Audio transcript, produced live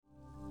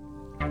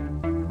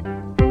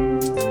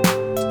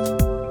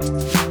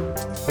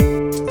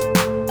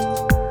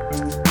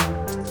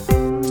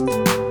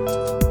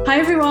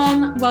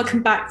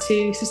welcome back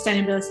to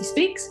Sustainability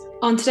Speaks.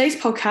 On today's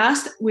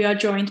podcast, we are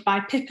joined by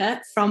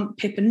Pippa from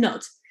Pip and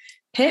Nut.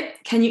 Pip,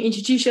 can you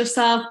introduce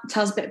yourself?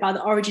 Tell us a bit about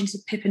the origins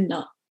of Pip and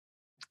Nut.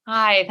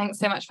 Hi, thanks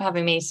so much for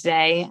having me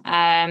today.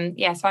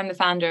 So I'm the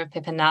founder of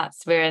Pip and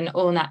Nuts. We're an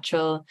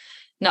all-natural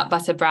nut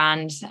butter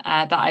brand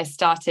that I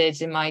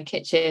started in my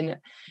kitchen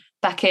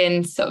back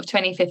in sort of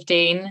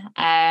 2015.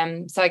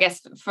 So I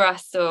guess for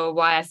us, or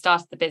why I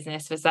started the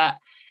business, was that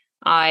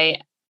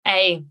I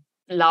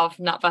love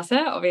nut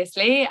butter,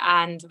 obviously,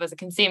 and was a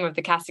consumer of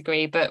the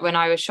category. But when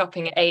I was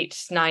shopping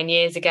 8-9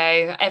 years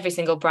ago, every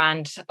single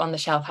brand on the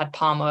shelf had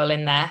palm oil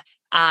in there.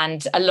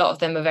 And a lot of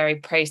them were very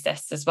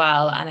processed as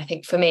well. And I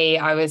think for me,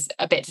 I was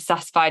a bit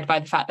dissatisfied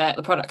by the fact that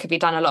the product could be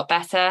done a lot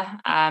better.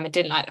 I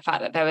didn't like the fact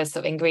that there was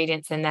sort of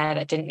ingredients in there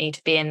that didn't need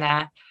to be in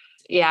there.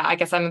 Yeah, I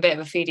guess I'm a bit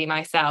of a foodie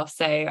myself.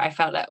 So I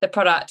felt that the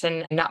product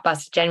and nut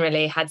butter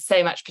generally had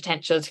so much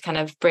potential to kind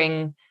of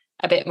bring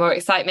a bit more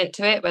excitement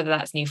to it, whether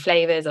that's new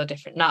flavors or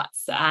different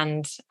nuts,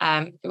 and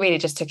really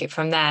just took it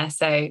from there.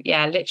 So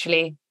yeah,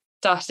 literally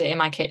started it in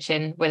my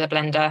kitchen with a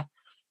blender,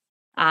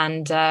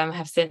 and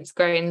have since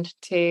grown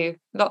to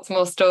lots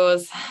more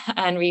stores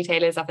and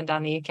retailers up and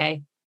down the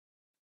UK.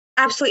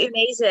 Absolutely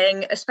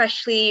amazing,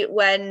 especially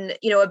when,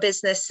 a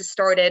business is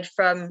started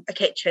from a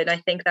kitchen. I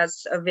think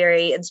that's a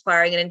very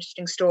inspiring and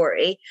interesting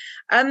story.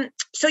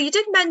 So you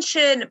did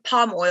mention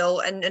palm oil,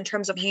 and in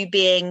terms of you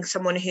being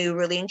someone who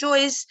really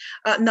enjoys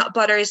nut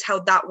butters, how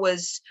that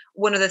was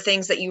one of the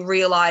things that you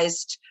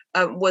realized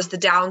was the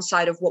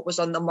downside of what was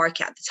on the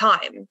market at the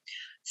time.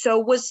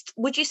 So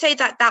would you say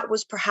that that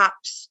was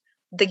perhaps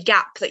the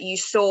gap that you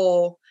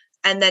saw,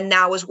 and then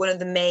now is one of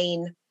the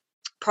main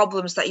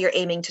problems that you're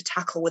aiming to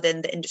tackle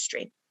within the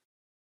industry?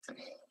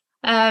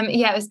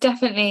 It was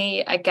definitely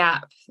a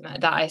gap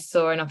that I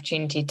saw an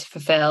opportunity to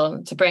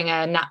fulfill, to bring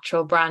a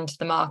natural brand to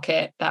the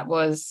market that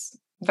was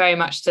very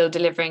much still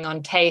delivering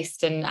on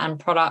taste and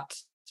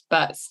product,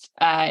 but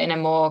in a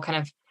more kind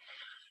of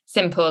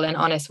simple and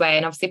honest way.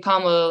 And obviously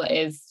palm oil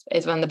is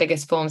one of the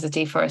biggest forms of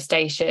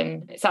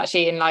deforestation. It's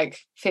actually in like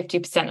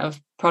 50% of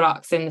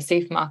products in the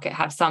supermarket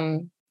have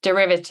some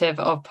derivative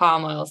of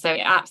palm oil. So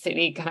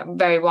absolutely kind of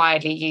very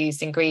widely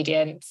used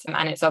ingredients,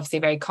 and it's obviously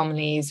very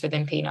commonly used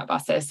within peanut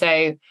butter.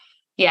 So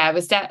yeah, it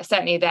was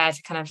certainly there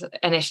to kind of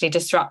initially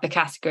disrupt the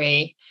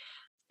category.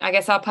 I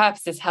guess our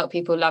purpose is help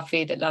people love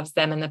food that loves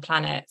them and the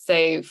planet.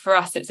 So for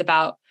us, it's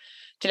about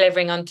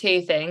delivering on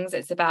two things.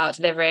 It's about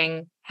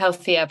delivering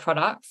healthier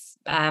products.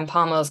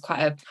 Palm oil is quite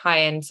a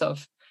high in sort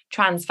of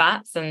trans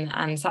fats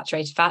and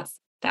saturated fats.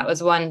 That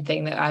was one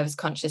thing that I was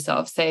conscious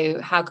of.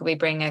 So how could we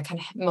bring a kind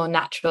of more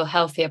natural,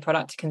 healthier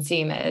product to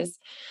consumers?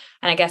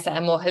 And I guess at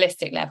a more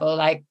holistic level,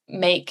 like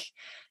make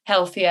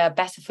healthier,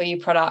 better for you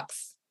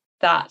products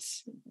that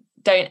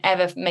don't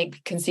ever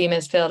make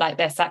consumers feel like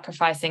they're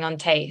sacrificing on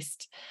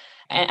taste.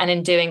 And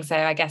in doing so,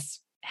 I guess,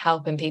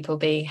 helping people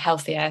be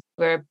healthier.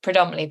 We're a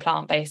predominantly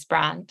plant-based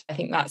brand. I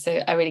think that's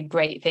a really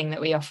great thing that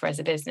we offer as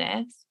a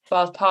business.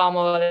 Whilst palm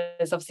oil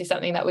is obviously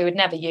something that we would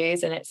never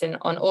use, and it's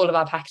on all of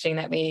our packaging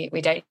that we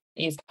don't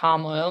use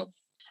palm oil.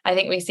 I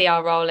think we see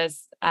our role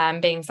as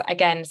being,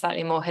 again,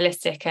 slightly more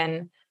holistic,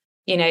 and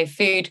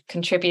food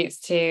contributes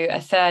to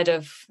 1/3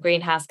 of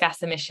greenhouse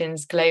gas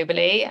emissions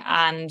globally,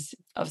 and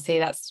obviously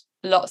that's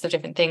lots of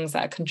different things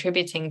that are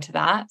contributing to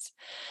that.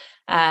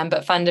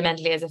 But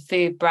fundamentally, as a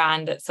food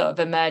brand that's sort of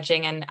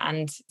emerging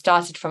and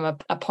started from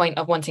a point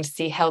of wanting to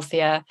see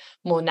healthier,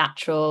 more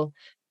natural,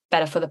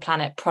 better for the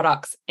planet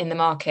products in the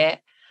market,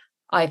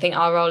 I think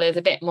our role is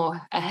a bit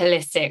more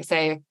holistic.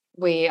 So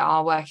we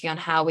are working on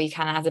how we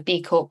can, as a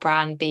B Corp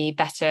brand, be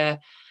better,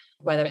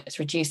 whether it's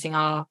reducing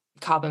our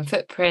carbon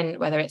footprint,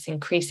 whether it's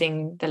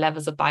increasing the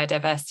levels of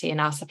biodiversity in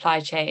our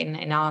supply chain,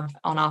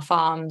 on our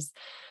farms.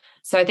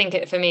 So I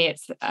think for me,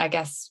 I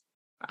guess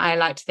I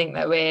like to think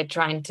that we're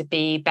trying to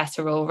be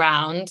better all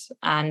round,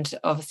 and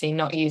obviously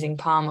not using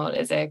palm oil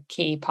is a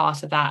key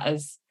part of that,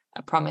 as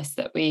a promise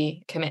that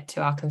we commit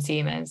to our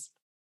consumers.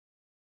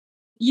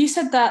 You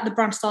said that the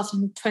brand started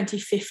in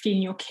 2015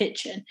 in your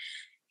kitchen.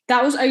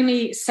 That was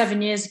only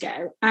 7 years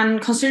ago. And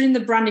considering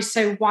the brand is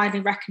so widely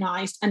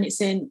recognised and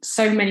it's in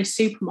so many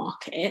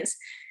supermarkets,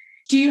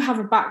 do you have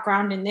a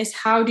background in this?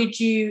 How did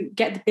you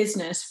get the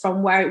business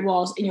from where it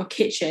was in your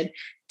kitchen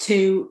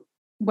to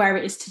where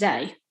it is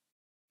today?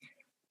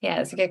 Yeah,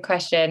 that's a good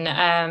question.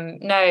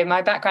 No,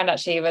 my background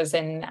actually was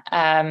in...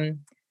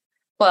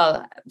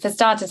 for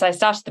starters, I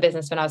started the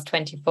business when I was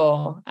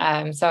 24.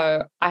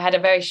 So I had a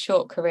very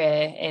short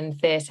career in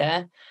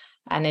theatre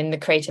and in the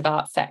creative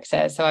arts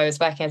sector. So I was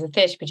working as a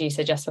theatre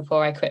producer just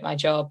before I quit my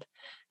job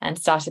and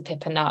started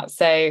Pip and Nut.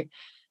 So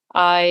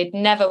I'd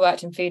never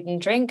worked in food and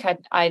drink.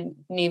 I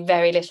knew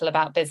very little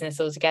about business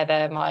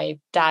altogether. My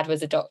dad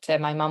was a doctor,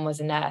 my mum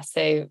was a nurse.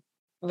 So it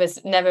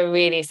was never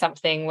really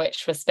something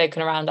which was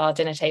spoken around our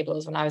dinner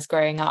tables when I was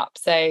growing up.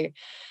 So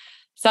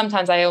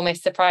sometimes I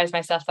almost surprise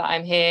myself that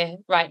I'm here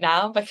right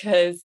now,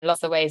 because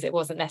lots of ways it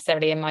wasn't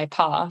necessarily in my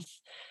path.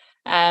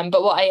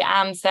 But what I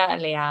am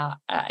certainly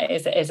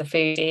is a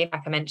foodie,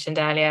 like I mentioned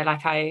earlier.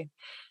 Like I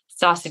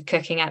started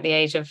cooking at the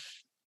age of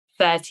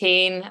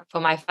 13 for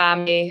my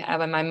family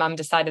when my mum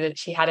decided that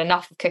she had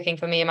enough of cooking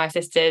for me and my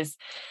sisters.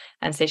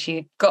 And so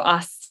she got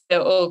us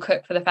to all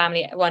cook for the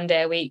family 1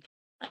 day a week.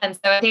 And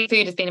so I think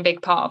food has been a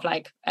big part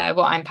of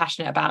what I'm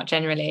passionate about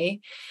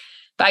generally.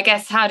 But I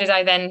guess how did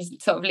I then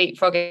sort of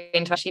leapfrog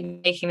into actually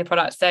making the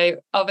product?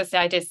 So obviously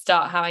I did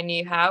start how I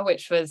knew how,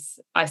 which was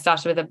I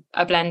started with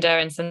a blender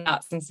and some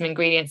nuts and some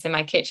ingredients in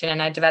my kitchen,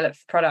 and I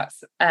developed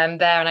products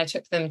there, and I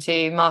took them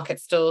to market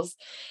stalls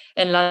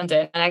in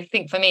London. And I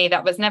think for me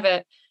that was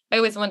never, I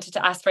always wanted to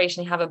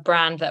aspirationally have a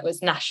brand that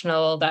was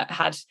national, that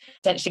had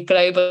potentially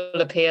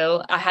global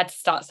appeal. I had to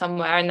start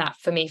somewhere, and that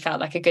for me felt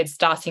like a good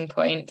starting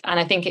point. And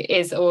I think it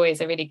is always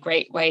a really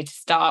great way to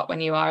start when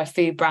you are a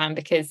food brand,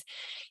 because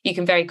you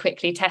can very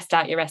quickly test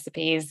out your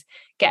recipes,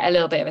 get a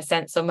little bit of a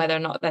sense on whether or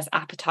not there's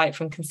appetite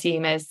from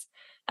consumers.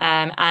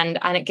 And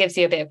it gives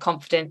you a bit of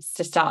confidence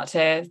to start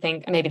to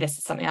think, maybe this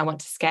is something I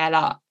want to scale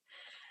up.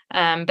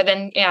 But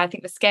then, I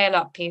think the scale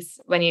up piece,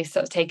 when you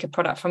sort of take a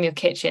product from your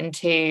kitchen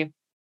to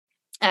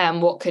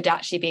what could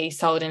actually be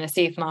sold in a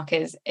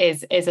supermarket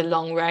is a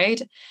long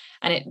road.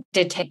 And it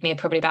did take me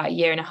probably about 1.5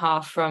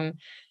 years from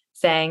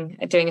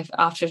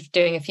after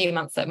doing a few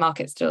months at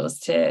market stalls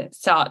to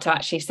start to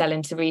actually sell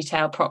into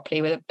retail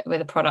properly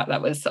with a product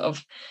that was sort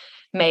of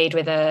made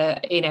with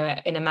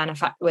with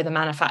a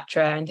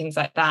manufacturer and things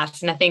like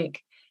that. And I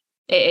think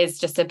it is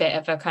just a bit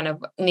of a kind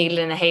of needle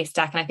in a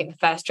haystack. And I think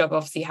the first job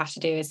obviously you have to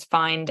do is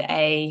find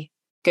a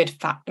good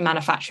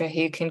manufacturer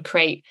who can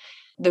create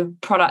the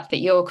product that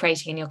you're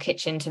creating in your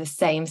kitchen to the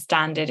same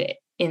standard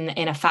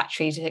in a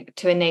factory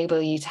to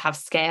enable you to have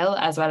scale,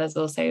 as well as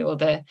also all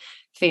the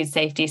food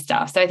safety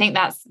stuff. So I think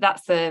that's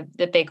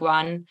the big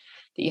one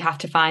that you have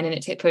to find. And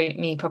it took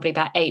me probably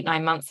about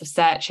 8-9 months of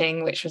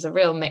searching, which was a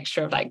real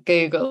mixture of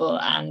Google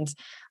and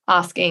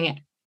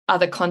asking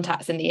other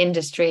contacts in the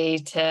industry,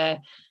 to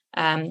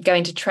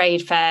going to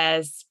trade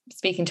fairs,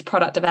 speaking to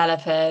product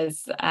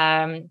developers,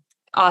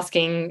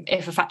 asking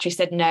if a factory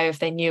said no, if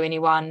they knew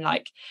anyone.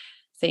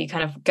 So you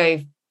kind of go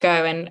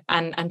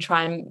and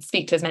try and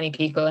speak to as many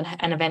people,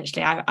 and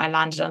eventually I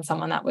landed on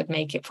someone that would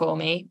make it for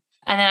me.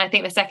 And then I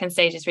think the second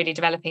stage is really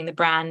developing the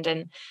brand,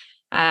 and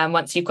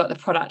once you've got the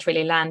product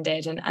really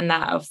landed, and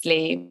that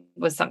obviously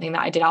was something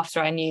that I did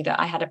after I knew that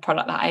I had a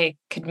product that I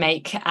could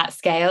make at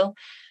scale.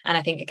 And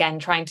I think, again,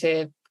 trying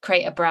to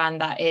create a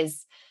brand that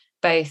is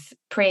both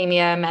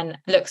premium and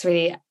looks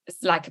really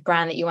like a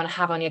brand that you want to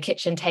have on your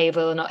kitchen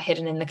table, not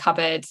hidden in the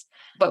cupboard,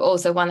 but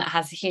also one that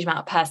has a huge amount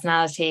of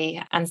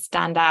personality and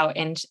stand out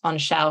on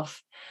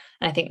shelf.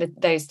 And I think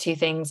that those two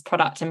things,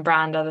 product and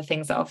brand, are the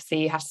things that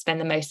obviously you have to spend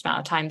the most amount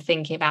of time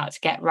thinking about to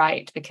get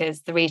right,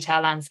 because the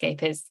retail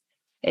landscape is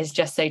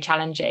just so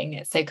challenging.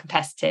 It's so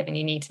competitive, and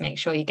you need to make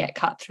sure you get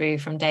cut through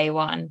from day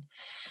one.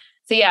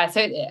 So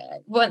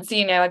once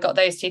I got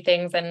those two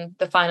things, and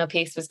the final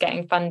piece was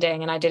getting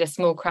funding, and I did a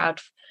small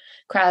crowd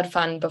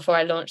fund before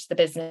I launched the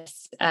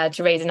business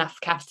to raise enough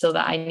capital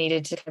that I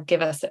needed to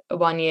give us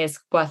 1 year's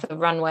worth of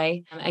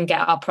runway and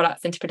get our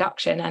products into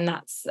production. And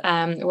that's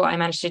what I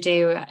managed to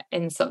do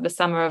in sort of the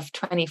summer of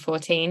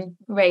 2014,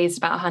 raised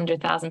about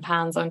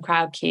 £100,000 on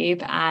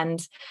Crowdcube,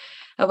 and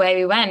away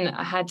we went.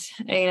 I had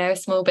a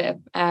small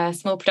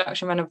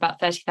production run of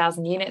about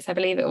 30,000 units, I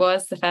believe it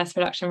was the first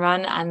production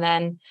run, and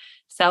then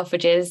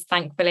Selfridges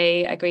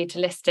thankfully agreed to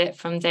list it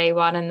from day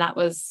one, and that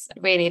was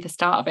really the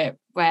start of it,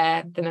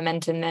 where the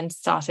momentum then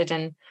started,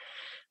 and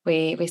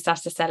we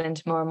started to sell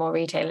into more and more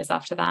retailers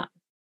after that.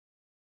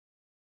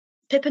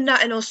 Pippa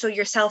Nutt, and also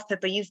yourself,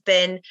 Pippa, you've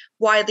been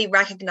widely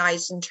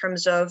recognized in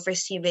terms of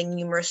receiving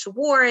numerous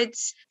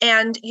awards,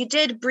 and you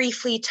did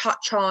briefly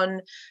touch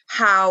on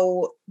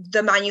how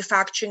the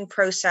manufacturing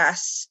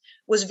process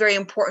was very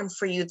important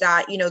for you,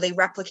 that they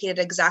replicated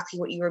exactly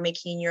what you were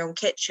making in your own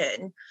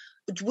kitchen.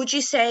 Would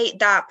you say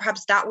that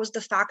perhaps that was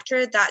the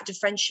factor that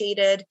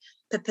differentiated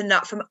Pippa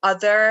Nutt from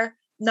other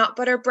nut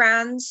butter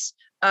brands?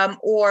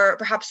 Or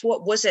perhaps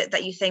what was it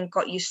that you think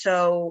got you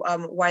so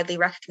widely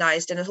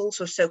recognized, and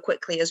also so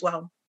quickly as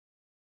well?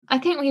 I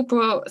think we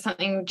brought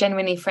something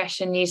genuinely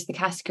fresh and new to the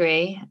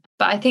category.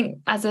 But I think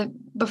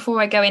before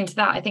I go into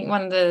that, I think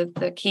one of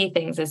the key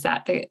things is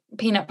that the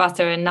peanut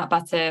butter and nut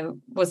butter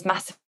was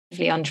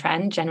massively on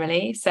trend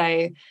generally.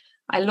 So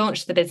I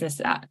launched the business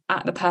at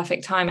the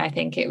perfect time. I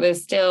think it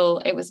was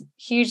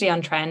hugely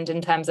on trend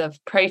in terms of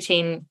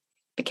protein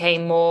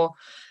became more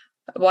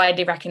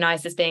widely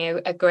recognized as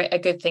being a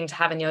good thing to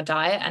have in your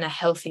diet, and a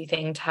healthy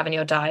thing to have in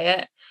your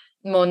diet.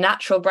 More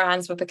natural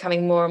brands were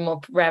becoming more and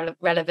more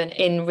relevant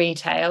in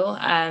retail.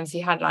 So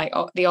you had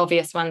the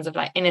obvious ones of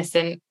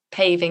Innocent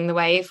paving the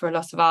way for a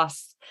lot of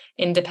us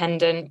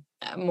independent,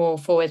 more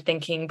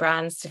forward-thinking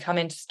brands to come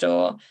into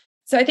store.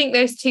 So I think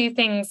those two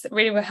things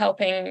really were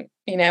helping,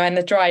 and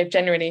the drive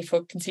generally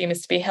for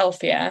consumers to be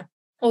healthier.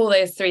 All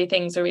those three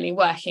things are really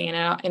working in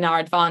our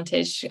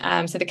advantage.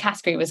 So the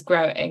category was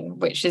growing,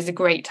 which is a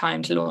great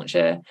time to launch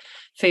a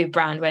food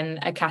brand when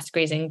a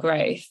category is in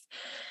growth.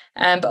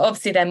 But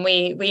obviously then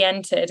we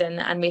entered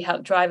and we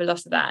helped drive a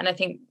lot of that. And I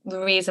think the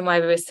reason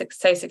why we were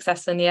so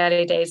successful in the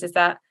early days is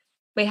that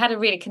we had a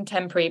really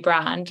contemporary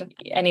brand.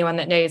 Anyone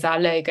that knows our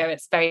logo,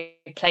 it's a very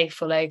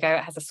playful logo.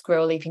 It has a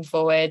squirrel leaping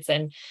forwards,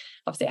 and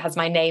obviously it has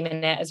my name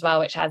in it as well,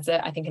 which adds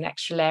I think an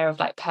extra layer of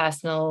like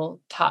personal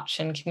touch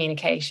and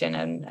communication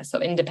and a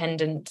sort of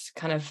independent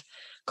kind of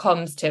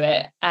comms to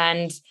it.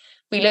 And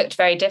we looked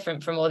very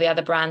different from all the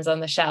other brands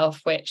on the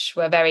shelf, which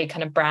were very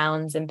kind of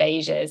browns and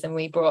beiges, and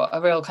we brought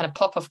a real kind of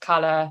pop of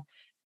colour,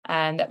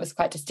 and that was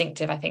quite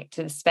distinctive, I think,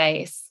 to the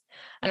space.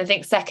 And I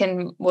think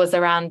second was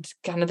around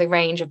kind of the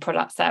range of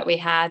products that we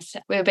had.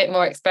 We were a bit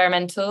more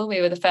experimental. We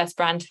were the first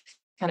brand to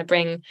kind of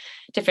bring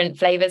different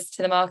flavors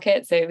to the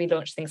market. So we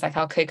launched things like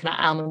our coconut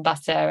almond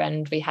butter,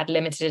 and we had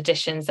limited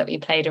editions that we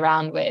played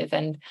around with.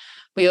 And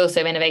we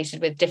also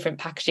innovated with different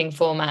packaging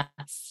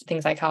formats,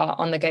 things like our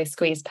on-the-go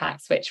squeeze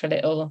packs, which were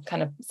little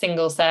kind of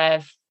single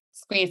serve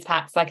squeeze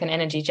packs, like an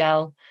energy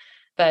gel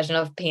version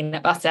of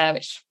peanut butter,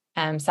 which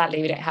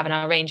sadly we don't have in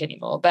our range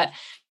anymore. But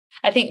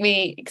I think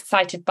we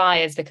excited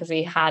buyers because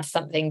we had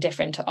something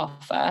different to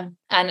offer.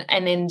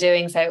 And in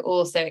doing so,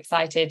 also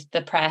excited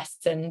the press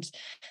and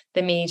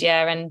the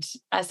media. And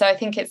so I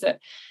think you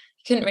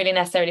couldn't really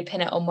necessarily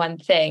pin it on one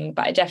thing,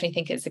 but I definitely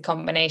think it's a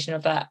combination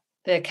of that.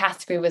 The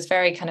category was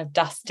very kind of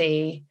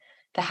dusty.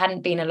 There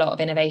hadn't been a lot of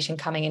innovation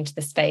coming into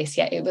the space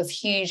yet. It was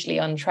hugely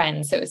on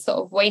trend. So it was sort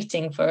of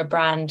waiting for a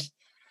brand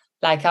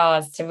like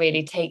ours to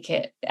really take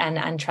it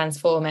and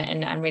transform it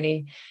and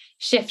really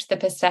shift the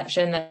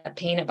perception that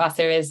peanut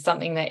butter is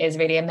something that is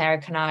really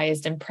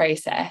Americanized and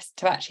processed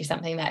to actually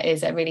something that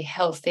is a really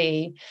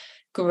healthy,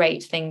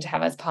 great thing to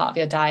have as part of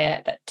your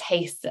diet, that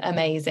tastes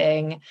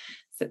amazing,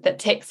 that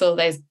ticks all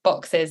those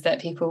boxes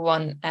that people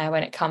want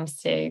when it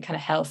comes to kind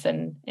of health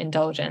and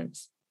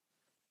indulgence.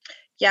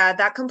 Yeah,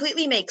 that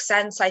completely makes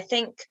sense. I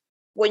think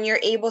when you're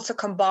able to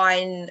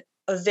combine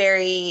a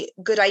very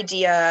good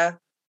idea,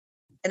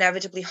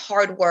 inevitably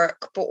hard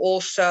work, but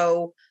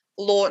also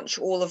launch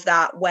all of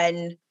that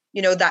when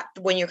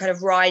you're kind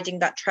of riding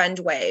that trend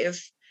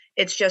wave,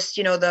 it's just,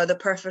 the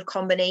perfect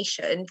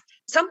combination.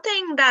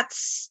 Something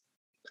that's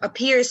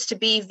appears to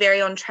be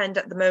very on trend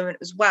at the moment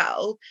as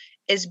well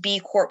is B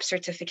Corp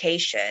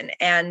certification.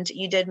 And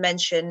you did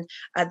mention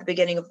at the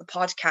beginning of the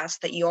podcast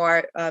that you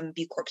are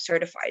B Corp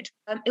certified.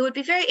 It would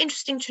be very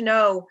interesting to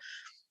know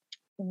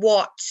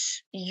what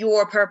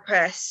your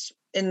purpose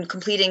in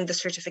completing the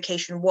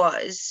certification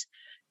was,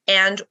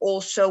 and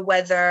also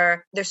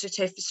whether the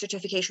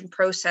certification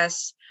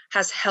process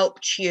has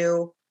helped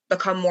you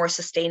become more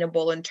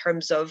sustainable in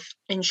terms of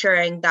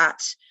ensuring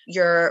that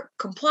you're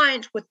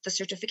compliant with the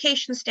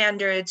certification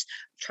standards,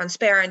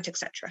 transparent,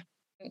 etc.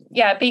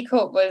 Yeah, B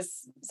Corp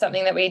was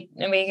something that we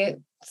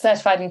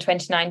certified in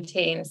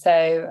 2019.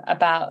 So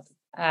about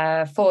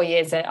 4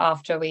 years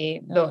after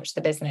we launched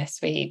the business,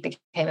 we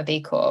became a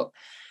B Corp.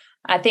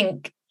 I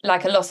think,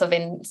 like a lot of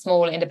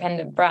small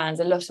independent brands,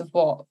 a lot of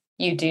what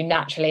you do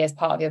naturally as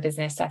part of your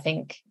business, I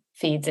think,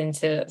 feeds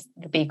into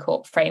the B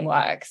Corp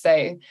framework.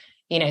 So,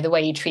 the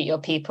way you treat your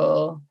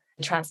people,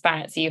 the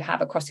transparency you have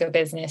across your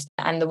business,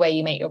 and the way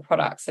you make your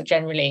products are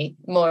generally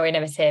more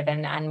innovative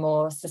and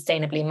more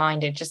sustainably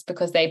minded, just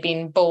because they've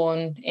been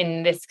born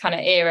in this kind of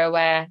era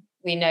where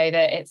we know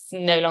that it's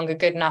no longer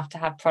good enough to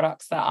have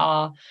products that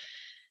are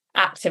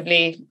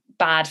actively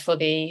bad for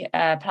the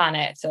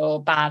planet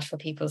or bad for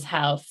people's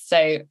health.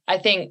 So I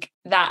think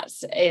that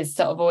is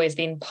sort of always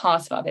been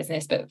part of our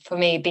business. But for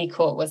me, B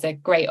Corp was a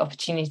great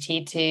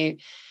opportunity to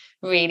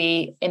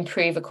really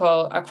improve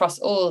across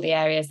all the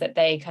areas that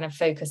they kind of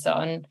focus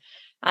on,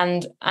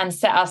 and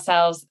set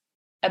ourselves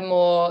a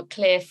more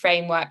clear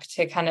framework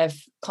to kind of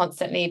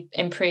constantly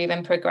improve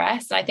and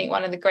progress. And I think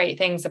one of the great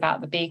things about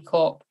the B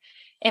Corp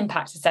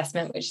impact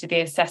assessment, which is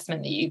the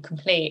assessment that you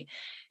complete,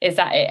 is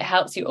that it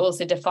helps you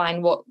also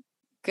define what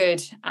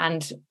good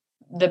and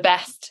the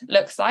best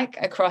looks like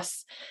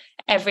across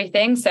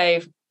everything. So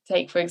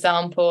take, for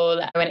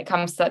example, when it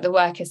comes to like the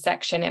workers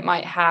section, it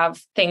might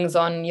have things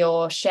on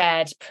your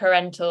shared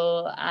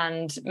parental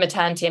and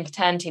maternity and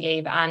paternity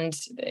leave, and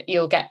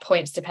you'll get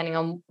points depending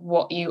on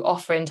what you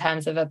offer in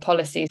terms of a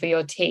policy for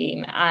your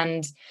team.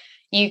 And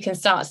you can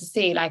start to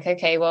see like,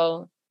 okay,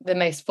 well, the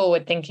most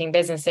forward-thinking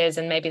businesses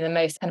and maybe the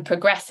most kind of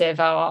progressive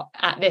are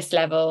at this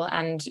level,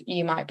 and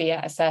you might be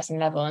at a certain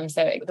level. And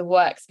so the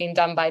work's been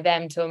done by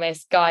them to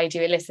almost guide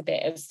you a little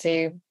bit as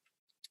to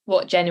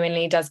what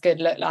genuinely does good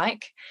look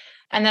like.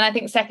 And then I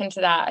think second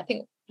to that, I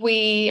think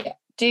we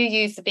do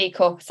use the B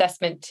Corp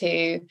assessment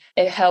to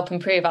help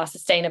improve our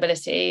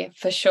sustainability.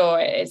 For sure,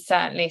 it's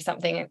certainly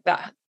something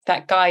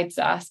that guides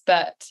us,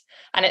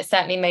 and it's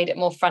certainly made it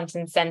more front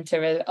and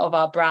center of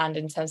our brand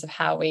in terms of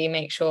how we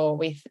make sure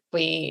we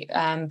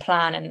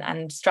plan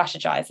and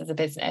strategize as a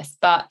business.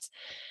 But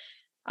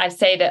I'd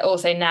say that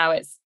also now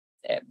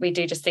we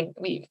do just think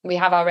we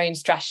have our own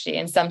strategy,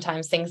 and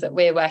sometimes things that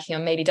we're working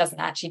on maybe doesn't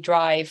actually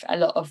drive a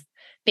lot of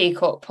B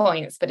Corp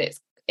points, but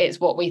it's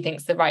what we think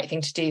is the right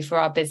thing to do for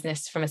our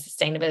business from a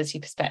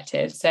sustainability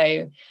perspective.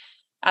 So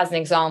as an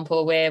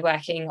example, we're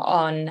working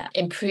on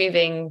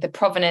improving the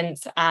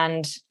provenance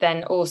and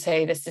then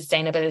also the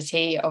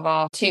sustainability of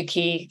our two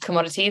key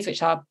commodities,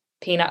 which are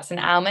peanuts and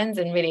almonds,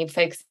 and really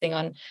focusing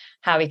on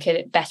how we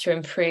could better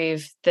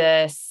improve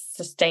the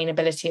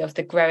sustainability of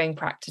the growing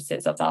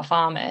practices of our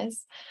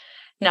farmers.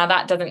 Now,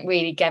 that doesn't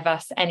really give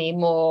us any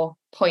more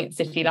points,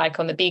 if you like,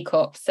 on the B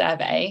Corp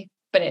survey,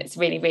 but it's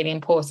really, really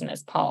important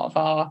as part of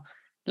our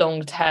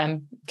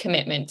long-term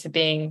commitment to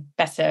being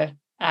better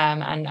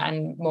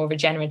and more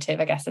regenerative,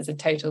 I guess, as a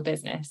total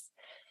business.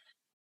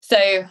 So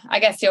I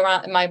guess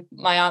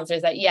my answer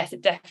is that yes,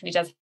 it definitely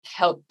does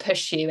help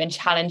push you and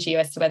challenge you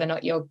as to whether or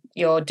not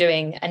you're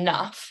doing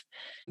enough.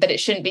 But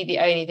it shouldn't be the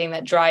only thing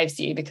that drives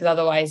you, because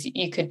otherwise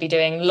you could be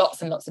doing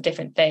lots and lots of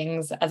different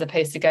things as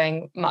opposed to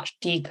going much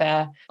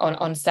deeper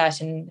on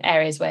certain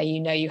areas where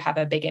you have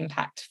a big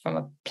impact from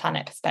a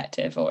planet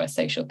perspective or a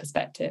social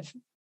perspective.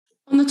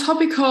 On the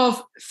topic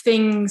of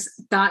things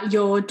that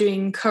you're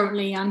doing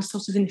currently and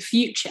sort of in the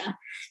future,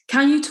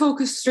 can you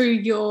talk us through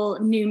your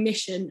new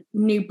mission,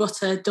 New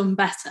Butter Done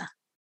Better?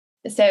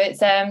 So it's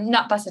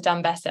nut butter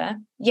done better.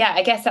 Yeah,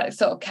 I guess that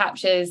sort of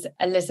captures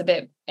a little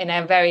bit in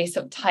a very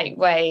sort of tight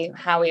way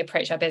how we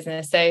approach our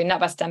business. So nut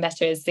butter done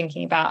better is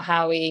thinking about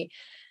how we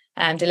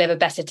deliver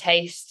better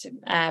taste,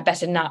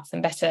 better nuts,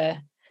 and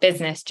better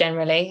business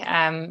generally.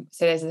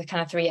 So those are the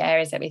kind of three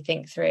areas that we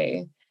think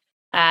through.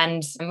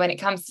 And when it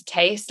comes to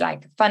taste,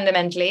 like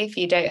fundamentally, if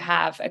you don't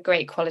have a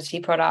great quality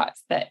product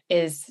that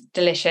is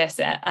delicious,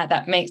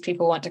 that makes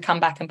people want to come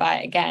back and buy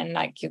it again,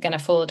 like you're going to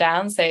fall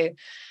down. So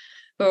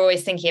we're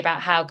always thinking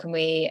about how can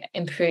we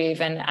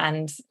improve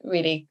and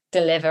really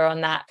deliver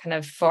on that kind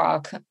of for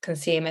our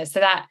consumers.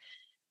 So that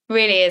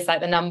really is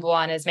like the number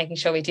one, is making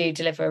sure we do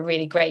deliver a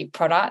really great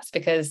product,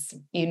 because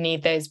you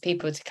need those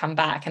people to come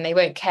back, and they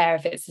won't care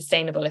if it's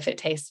sustainable if it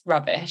tastes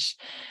rubbish.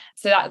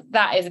 So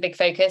that is a big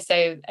focus.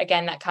 So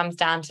again, that comes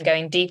down to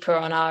going deeper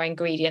on our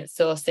ingredient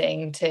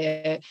sourcing,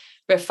 to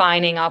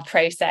refining our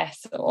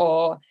process,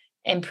 or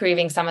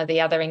improving some of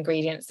the other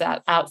ingredients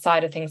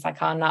outside of things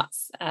like our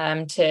nuts,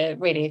 to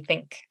really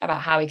think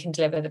about how we can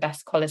deliver the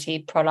best quality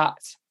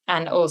product,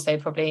 and also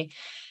probably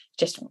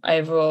just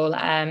overall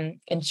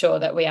ensure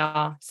that we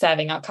are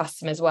serving our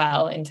customers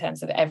well in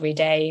terms of every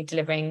day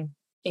delivering,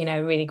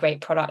 really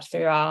great product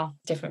through our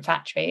different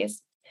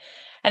factories.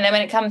 And then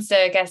when it comes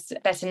to, I guess,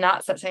 better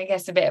nuts, that's, I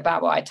guess, a bit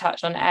about what I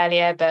touched on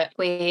earlier, but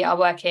we are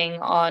working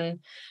on,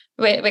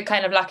 we're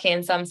kind of lucky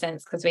in some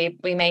sense, because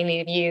we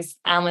mainly use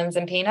almonds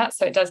and peanuts.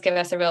 So it does give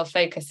us a real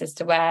focus as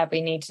to where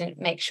we need to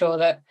make sure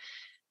that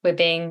we're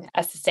being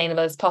as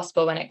sustainable as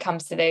possible when it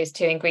comes to those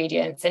two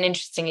ingredients. And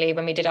interestingly,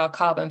 when we did our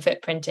carbon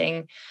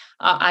footprinting,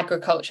 our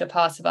agriculture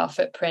part of our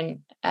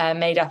footprint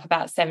made up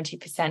about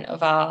 70%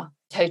 of our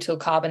total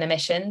carbon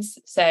emissions.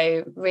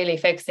 So really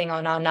focusing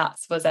on our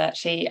nuts was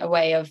actually a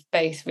way of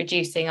both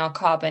reducing our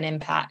carbon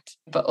impact,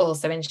 but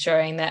also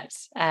ensuring that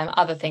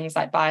other things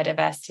like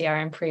biodiversity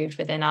are improved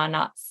within our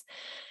nuts.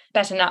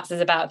 Better nuts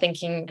is about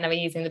thinking, we're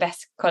using the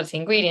best quality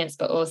ingredients,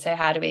 but also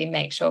how do we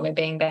make sure we're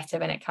being better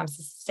when it comes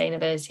to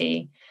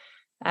sustainability.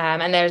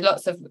 And there's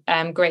lots of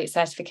great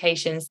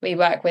certifications. We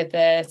work with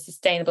the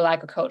Sustainable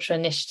Agriculture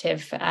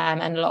Initiative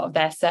and a lot of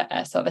their sort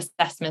of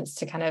assessments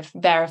to kind of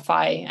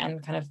verify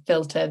and kind of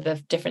filter the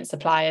different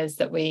suppliers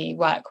that we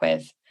work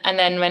with. And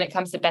then when it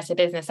comes to better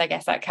business, I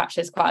guess that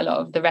captures quite a lot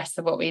of the rest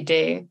of what we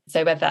do.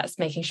 So whether that's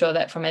making sure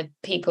that from a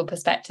people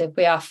perspective,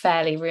 we are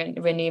fairly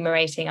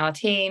remunerating our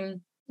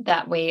team,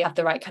 that we have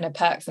the right kind of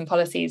perks and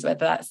policies,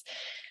 whether that's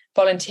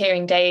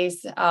volunteering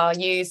days are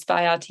used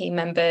by our team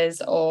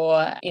members, or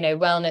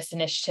wellness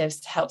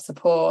initiatives to help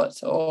support,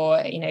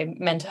 or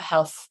mental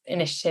health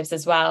initiatives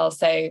as well.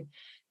 So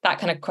that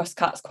kind of cross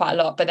cuts quite a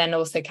lot, but then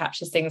also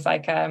captures things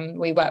like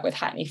we work with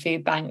Hackney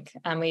Food Bank,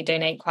 and we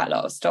donate quite a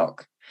lot of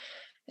stock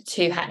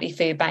to Hackney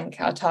Food Bank.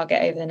 Our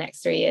target over the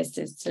next 3 years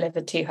is to deliver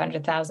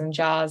 200,000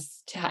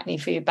 jars to Hackney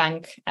Food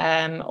Bank,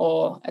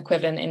 or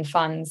equivalent in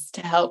funds,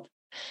 to help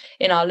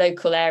in our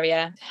local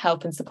area,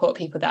 help and support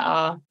people that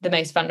are the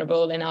most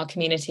vulnerable in our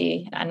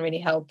community, and really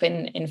help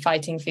in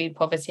fighting food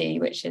poverty,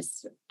 which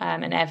is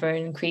an ever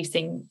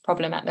increasing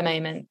problem at the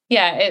moment.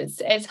 Yeah,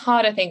 it's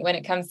hard, I think, when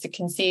it comes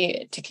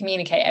to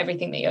communicate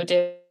everything that you're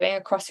doing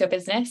across your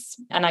business.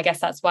 And I guess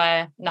that's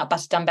why Nut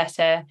Butter Done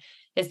Better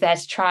is there,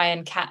 to try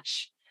and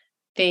catch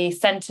the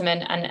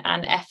sentiment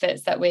and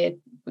efforts that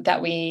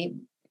we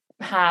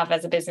have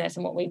as a business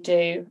and what we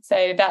do.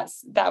 So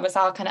that was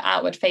our kind of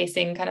outward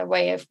facing kind of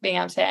way of being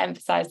able to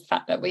emphasize the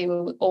fact that we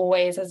will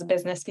always as a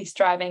business be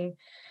striving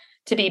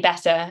to be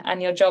better,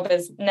 and your job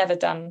is never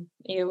done.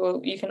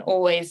 You can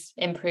always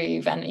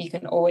improve, and you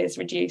can always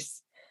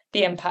reduce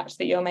the impact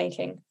that you're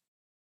making.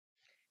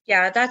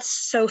 Yeah, that's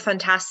so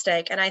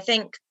fantastic. And I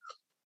think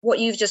what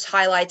you've just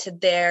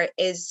highlighted there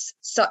is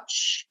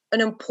such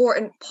an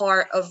important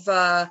part of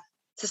a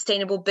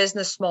sustainable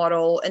business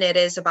model, and it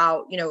is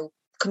about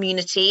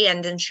community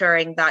and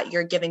ensuring that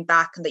you're giving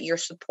back and that you're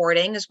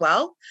supporting as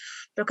well,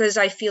 because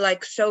I feel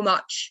like so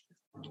much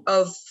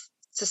of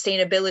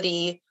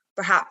sustainability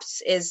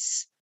perhaps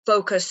is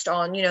focused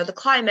on the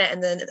climate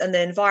and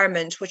the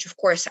environment, which of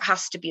course it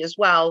has to be as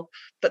well,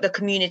 but the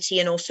community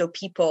and also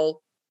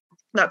people,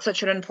 that's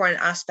such an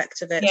important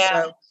aspect of it.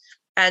 Yeah. So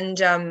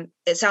And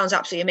it sounds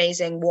absolutely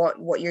amazing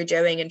what you're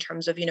doing in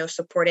terms of,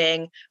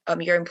 supporting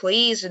your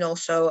employees, and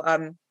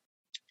also,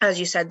 as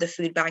you said, the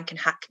food bank in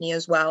Hackney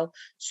as well.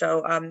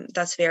 So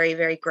that's very,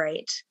 very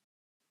great.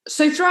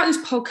 So throughout this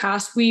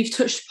podcast, we've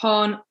touched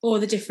upon all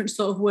the different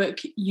sort of work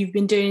you've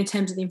been doing in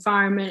terms of the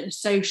environment and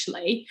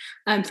socially,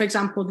 for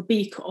example, the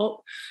B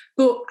Corp.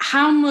 But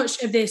how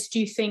much of this do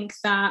you think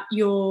that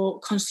your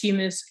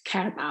consumers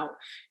care about?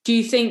 Do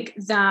you think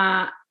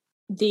that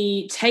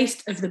the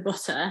taste of the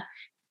butter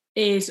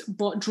is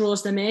what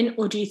draws them in,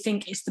 or do you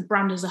think it's the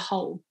brand as a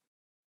whole?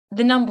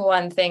 The number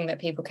one thing that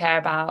people care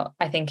about,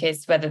 I think,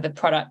 is whether the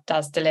product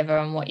does deliver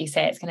on what you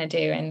say it's going to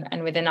do.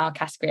 And within our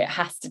category, it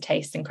has to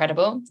taste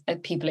incredible.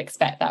 People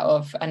expect that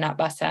of a nut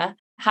butter.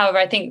 However,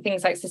 I think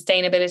things like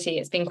sustainability,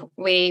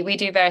 we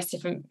do various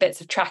different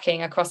bits of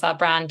tracking across our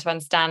brand to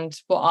understand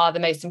what are the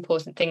most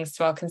important things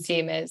to our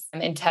consumers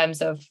in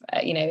terms of,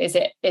 is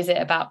it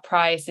about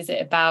price? Is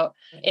it about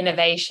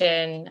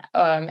innovation?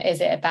 Is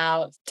it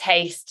about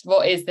taste?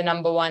 What is the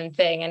number one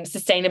thing? And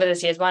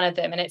sustainability is one of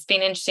them. And it's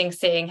been interesting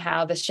seeing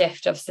how the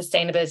shift of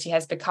sustainability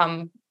has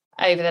become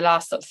over the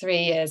last 3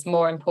 years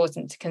more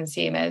important to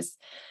consumers.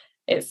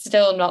 It's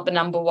still not the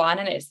number one,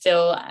 and it's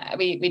still,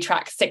 we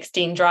track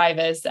 16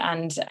 drivers.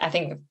 And I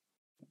think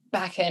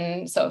back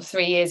in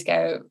 3 years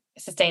ago,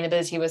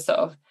 sustainability was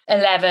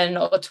 11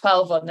 or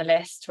 12 on the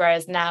list,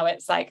 whereas now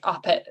it's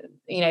up at,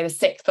 the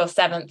 6th or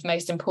 7th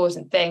most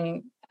important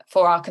thing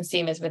for our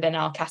consumers within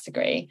our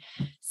category.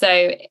 So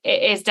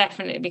it is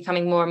definitely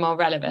becoming more and more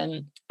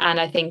relevant. And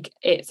I think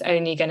it's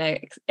only going to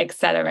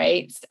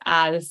accelerate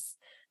as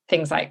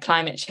things like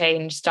climate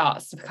change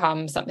starts to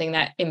become something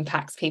that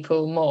impacts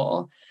people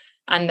more.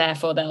 And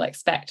therefore they'll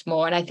expect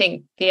more. And I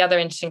think the other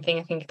interesting thing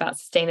I think about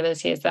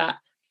sustainability is that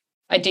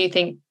I do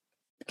think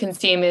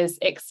consumers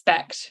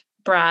expect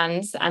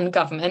brands and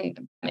government.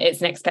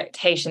 It's an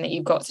expectation that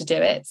you've got to do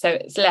it. So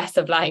it's less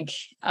of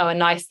a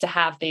nice to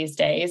have these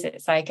days.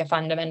 It's like a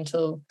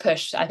fundamental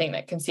push. I think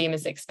that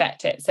consumers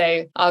expect it.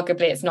 So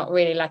arguably it's not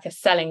really like a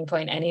selling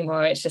point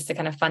anymore. It's just a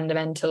kind of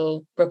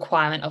fundamental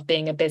requirement of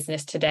being a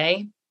business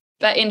today.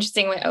 But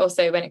interestingly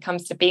also when it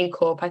comes to B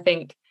Corp, I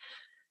think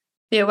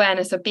the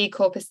awareness of B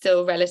Corp is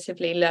still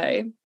relatively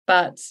low,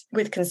 but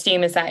with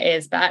consumers that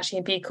is. But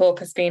actually B Corp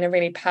has been a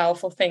really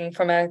powerful thing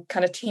from a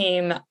kind of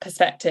team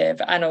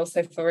perspective and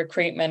also for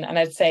recruitment. And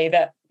I'd say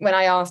that when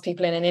I ask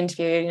people in an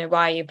interview,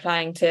 why are you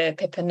applying to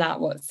Pip and Nut?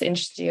 What's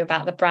interesting you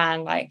about the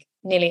brand?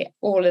 Nearly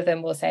all of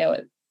them will say,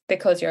 oh,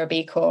 because you're a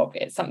B Corp,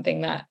 it's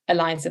something that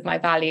aligns with my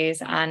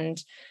values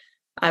and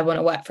I want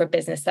to work for a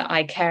business that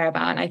I care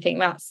about. And I think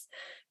that's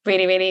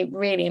really, really,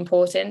 really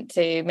important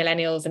to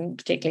millennials and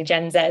particularly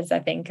Gen Zs, I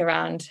think,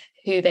 around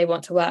who they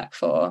want to work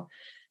for.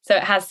 So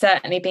it has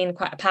certainly been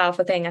quite a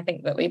powerful thing, I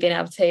think, that we've been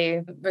able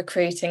to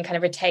recruit and kind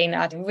of retain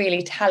a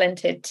really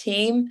talented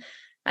team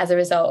as a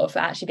result of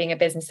actually being a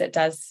business that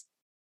does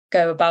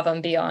go above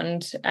and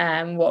beyond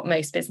what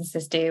most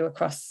businesses do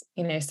across,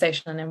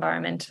 social and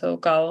environmental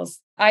goals.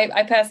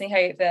 I personally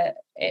hope that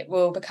it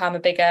will become a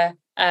bigger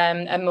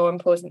and more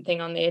important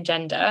thing on the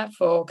agenda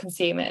for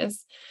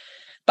consumers.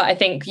 But I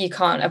think you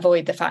can't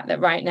avoid the fact that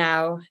right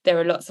now there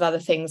are lots of other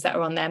things that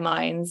are on their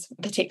minds,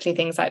 particularly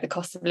things like the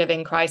cost of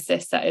living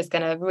crisis that is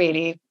going to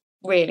really,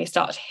 really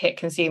start to hit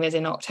consumers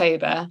in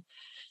October.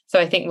 So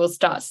I think we'll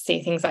start to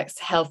see things like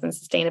health and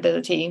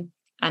sustainability,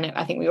 and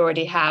I think we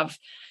already have,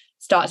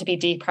 start to be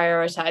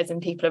deprioritized, and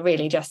people are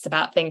really just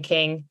about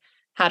thinking,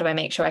 how do I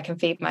make sure I can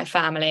feed my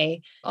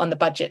family on the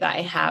budget that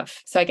I have?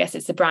 So I guess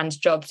it's the brand's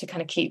job to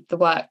kind of keep the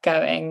work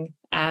going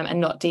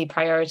and not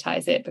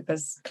deprioritize it,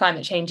 because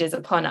climate change is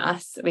upon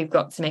us. We've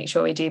got to make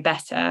sure we do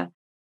better.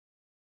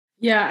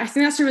 Yeah, I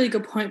think that's a really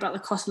good point about the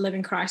cost of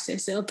living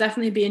crisis. It'll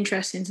definitely be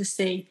interesting to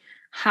see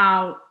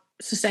how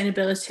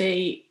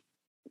sustainability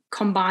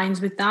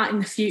combines with that in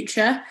the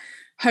future.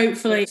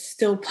 Hopefully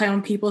still play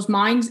on people's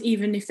minds,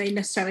 even if they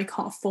necessarily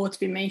can't afford to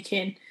be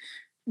making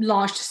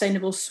large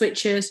sustainable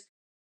switches.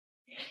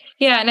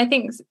 Yeah, and I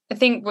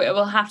think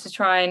we'll have to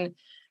try and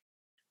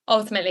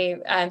ultimately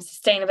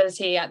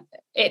sustainability,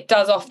 it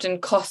does often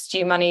cost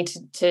you money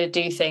to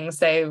do things.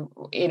 So,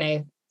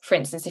 for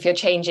instance, if you're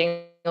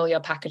changing all your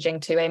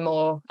packaging to a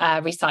more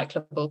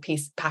recyclable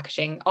piece of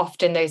packaging,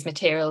 often those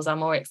materials are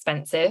more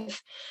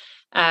expensive.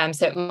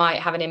 So it might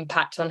have an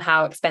impact on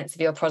how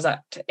expensive your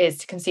product is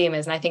to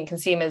consumers. And I think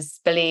consumers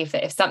believe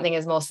that if something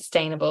is more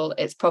sustainable,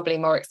 it's probably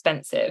more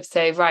expensive.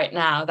 So right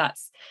now,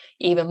 that's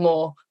even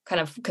more kind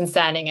of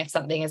concerning if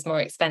something is more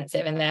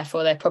expensive, and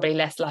therefore they're probably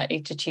less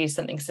likely to choose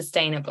something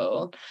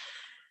sustainable.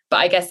 But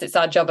I guess it's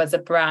our job as a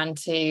brand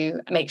to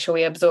make sure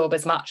we absorb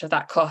as much of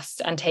that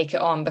cost and take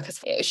it on,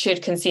 because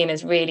should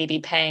consumers really be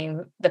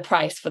paying the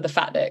price for the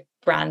fact that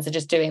brands are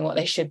just doing what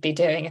they should be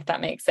doing, if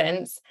that makes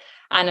sense?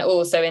 And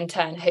also in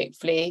turn,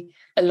 hopefully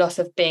a lot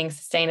of being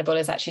sustainable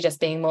is actually just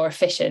being more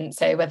efficient.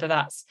 So whether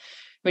that's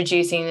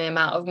reducing the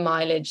amount of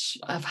mileage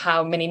of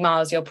how many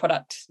miles your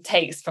product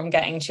takes from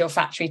getting to your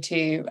factory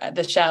to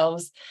the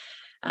shelves,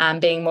 and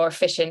being more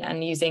efficient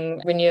and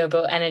using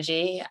renewable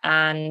energy,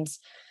 and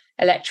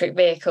electric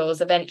vehicles,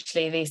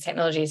 eventually these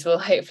technologies will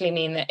hopefully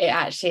mean that it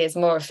actually is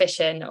more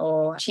efficient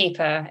or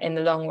cheaper in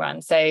the long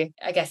run. So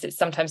I guess it's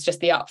sometimes just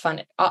the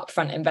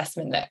upfront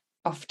investment that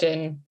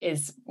often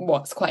is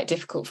what's quite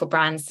difficult for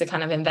brands to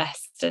kind of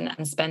invest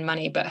and spend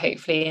money. But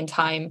hopefully in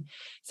time,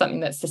 something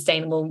that's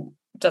sustainable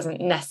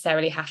doesn't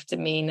necessarily have to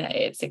mean that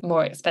it's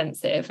more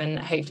expensive. And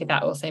hopefully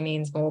that also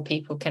means more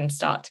people can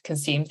start to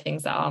consume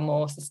things that are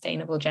more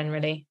sustainable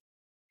generally.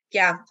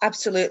 Yeah,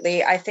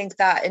 absolutely. I think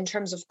that in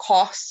terms of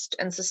cost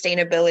and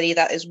sustainability,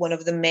 that is one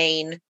of the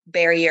main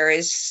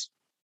barriers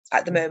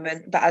at the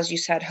moment. But as you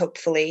said,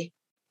 hopefully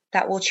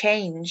that will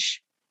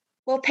change.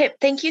 Well, Pip,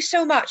 thank you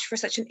so much for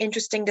such an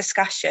interesting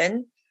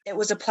discussion. It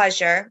was a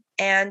pleasure.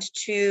 And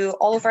to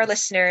all of our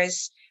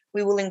listeners,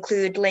 we will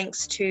include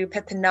links to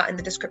Pip and Nut in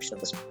the description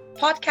of this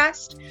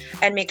podcast,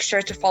 and make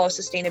sure to follow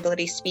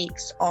Sustainability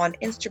Speaks on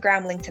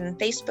Instagram, LinkedIn, and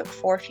Facebook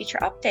for future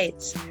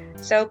updates.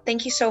 So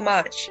thank you so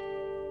much.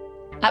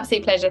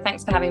 Absolute pleasure.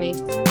 Thanks for having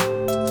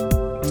me.